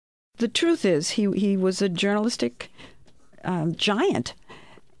the truth is he was a journalistic giant.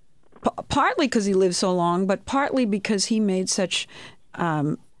 Partly because he lived so long, but partly because he made such,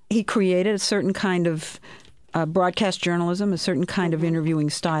 he created a certain kind of broadcast journalism, a certain kind of interviewing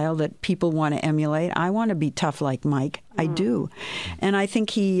style that people want to emulate. I want to be tough like Mike. I do. And I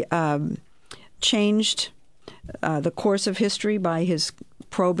think he changed the course of history by his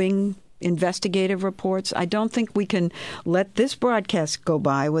probing, investigative reports. I don't think we can let this broadcast go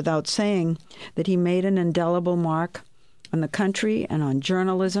by without saying that he made an indelible mark on the country and on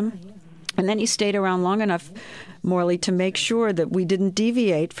journalism. And then he stayed around long enough, Morley, to make sure that we didn't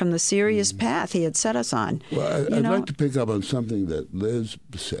deviate from the serious path he had set us on. Well, I'd like to pick up on something that Liz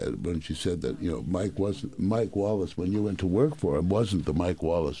said when she said that, Mike Wallace, when you went to work for him, wasn't the Mike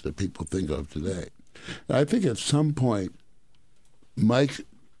Wallace that people think of today. And I think at some point, Mike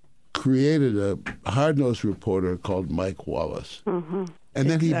created a hard-nosed reporter called Mike Wallace. Mm-hmm. And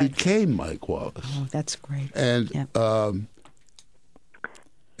then he became Mike Wallace. Oh, that's great. And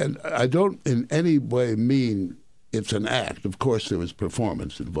and I don't in any way mean it's an act. Of course, there was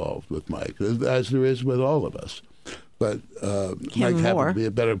performance involved with Mike, as there is with all of us. But Mike happened to be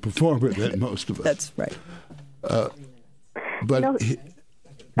a better performer than most of us. That's right. But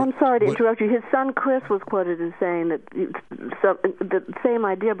I'm sorry to interrupt you. His son Chris was quoted as saying that the same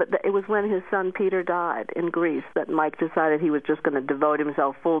idea, but it was when his son Peter died in Greece that Mike decided he was just going to devote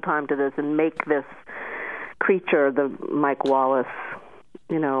himself full time to this and make this creature, the Mike Wallace,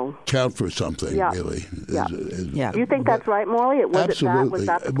 count for something, really. Do you think that's right, Morley? Absolutely. Was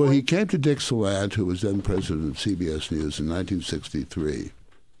that the point? Well, he came to Dick Salant, who was then president of CBS News in 1963.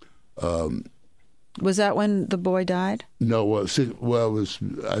 Was that when the boy died? No, I think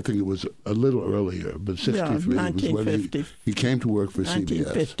it was a little earlier, but 63 was when he came to work for CBS.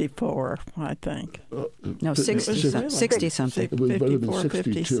 1954, I think. No, 60-something. It was better than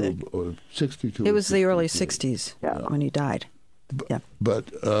 62 56. Or 62. It was the early 60s when he died. But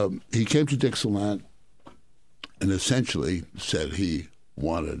he came to Dick Salant and essentially said he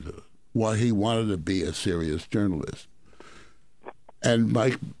wanted to be a serious journalist. And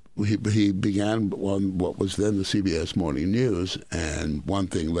Mike, he began on what was then the CBS Morning News, and one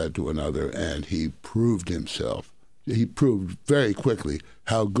thing led to another, and he proved himself. He proved very quickly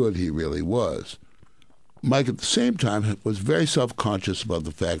how good he really was. Mike, at the same time, was very self-conscious about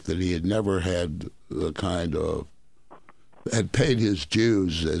the fact that he had never had the kind of had paid his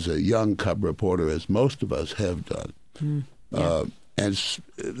dues as a young cub reporter, as most of us have done. And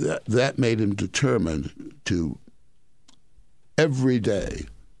that made him determined to every day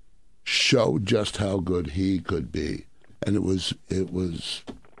show just how good he could be. And it was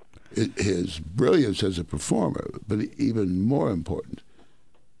his brilliance as a performer, but even more important,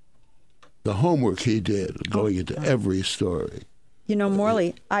 the homework he did going into every story.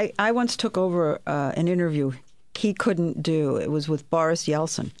 Morley, I once took over an interview he couldn't do. It was with Boris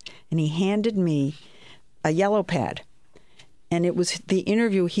Yeltsin, and he handed me a yellow pad, and it was the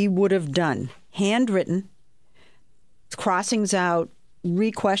interview he would have done, handwritten, crossings out,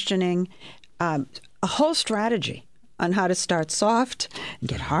 re-questioning, a whole strategy on how to start soft and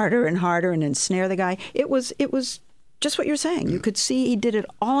get harder and harder and ensnare the guy. It was just what you're saying. You could see he did it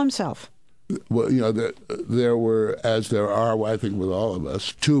all himself. Well, there were, as there are, I think, with all of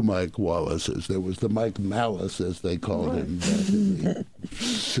us, two Mike Wallaces. There was the Mike Malice, as they called him.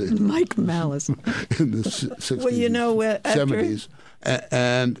 Mike Malice. In the 60s, well, 70s.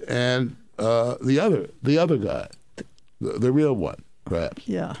 And the other guy, the real one, perhaps.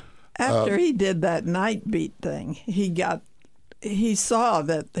 Yeah. After he did that night beat thing, he saw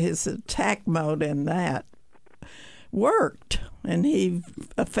that his attack mode in that worked, and he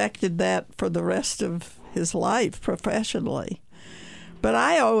affected that for the rest of his life professionally. But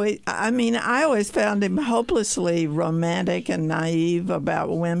I always found him hopelessly romantic and naive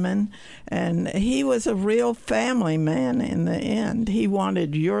about women, and he was a real family man in the end. He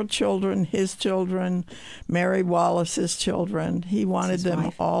wanted your children, his children, Mary Wallace's children. He wanted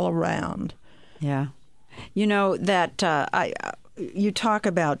them all around. Yeah. You talk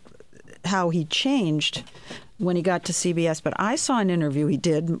about how he changed when he got to CBS, but I saw an interview he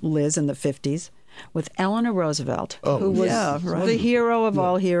did, Liz, in the 50s, with Eleanor Roosevelt, who was the hero of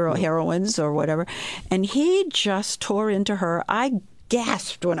all heroines or whatever, and he just tore into her. I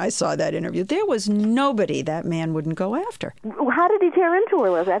gasped when I saw that interview. There was nobody that man wouldn't go after. How did he tear into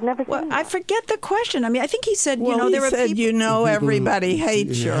her, Liz? I've never seen that. I forget the question. I mean, I think he said, there are people... everybody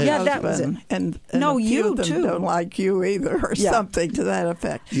hates your husband. That was it. And a few of them don't like you either, or something to that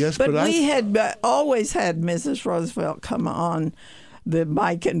effect. Yes, but we had always had Mrs. Roosevelt come on the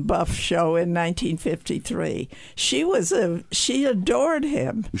Mike and Buff show in 1953. She adored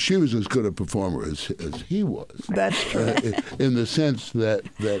him. She was as good a performer as he was. That's true. In the sense that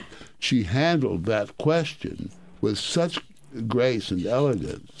she handled that question with such grace and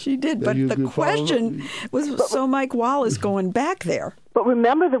elegance. She did, but the question was so Mike Wallace going back there. But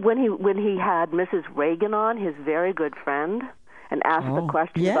remember that when he had Mrs. Reagan on, his very good friend, and asked the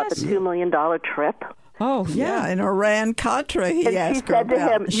question about the $2 million trip. Oh, yeah, in Iran-Contra, he asked her said to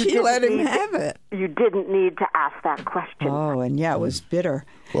about. him, She let him have it. You didn't need to ask that question. Oh, and it was bitter.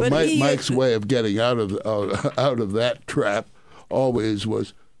 Well, Mike's way of getting out of that trap always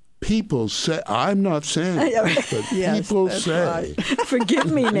was, people say, I'm not saying, but people say. Right.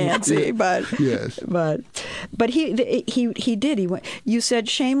 Forgive me, Nancy, but yes, but he did. He went. You said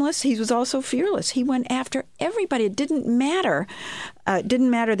shameless. He was also fearless. He went after everybody. It didn't matter. Didn't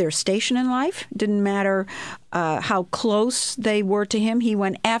matter their station in life. Didn't matter how close they were to him. He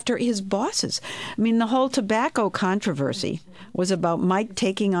went after his bosses. I mean, the whole tobacco controversy was about Mike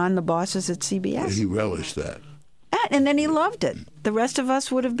taking on the bosses at CBS. He relished that. And then he loved it. The rest of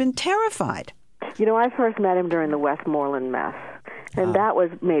us would have been terrified. You know, I first met him during the Westmoreland mess, and that was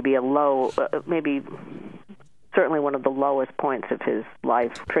maybe certainly one of the lowest points of his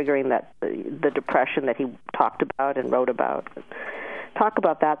life, triggering the depression that he talked about and wrote about. Talk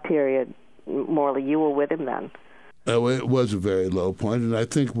about that period, Morley. You were with him then. It was a very low point, and I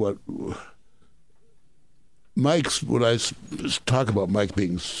think when I talk about Mike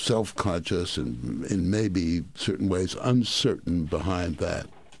being self-conscious and in maybe certain ways uncertain behind that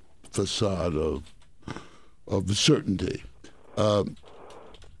facade of certainty, the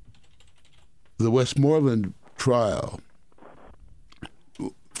Westmoreland trial,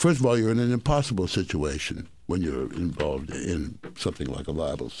 first of all, you're in an impossible situation when you're involved in something like a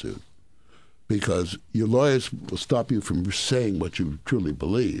libel suit, because your lawyers will stop you from saying what you truly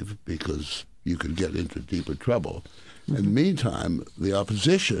believe because you could get into deeper trouble. Mm-hmm. In the meantime, the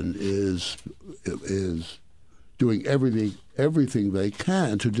opposition is doing everything they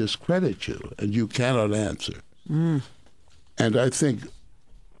can to discredit you, and you cannot answer. Mm. And I think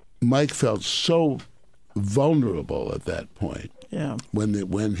Mike felt so vulnerable at that point,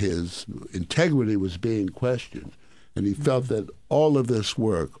 when his integrity was being questioned, and he felt that all of this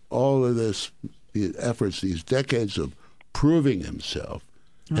work, the efforts, these decades of proving himself,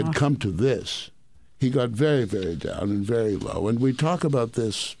 had come to this. He got very, very down and very low. And we talk about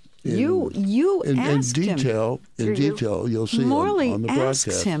this in detail. In detail, you'll see Morley on the broadcast.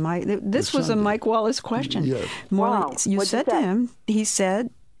 Asks him. This was Sunday. A Mike Wallace question. Yes. Morley, you said to him, he said,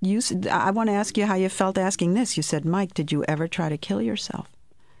 I want to ask you how you felt asking this. You said, Mike, did you ever try to kill yourself?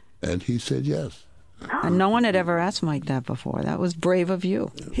 And he said yes. And no one had ever asked Mike that before. That was brave of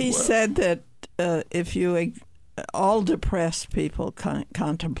you. He said that if you... all depressed people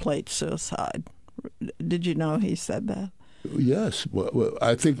contemplate suicide. Did you know he said that? Yes. Well,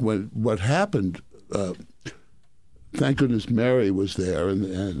 I think what happened, thank goodness Mary was there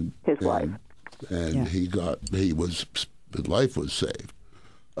and his wife. And his life was saved.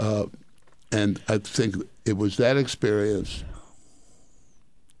 And I think it was that experience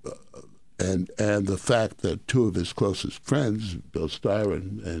and the fact that two of his closest friends, Bill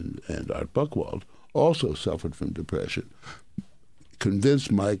Styron and Art Buchwald, also suffered from depression,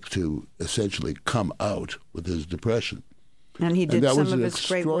 convinced Mike to essentially come out with his depression. And he did some of his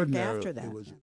great work after that.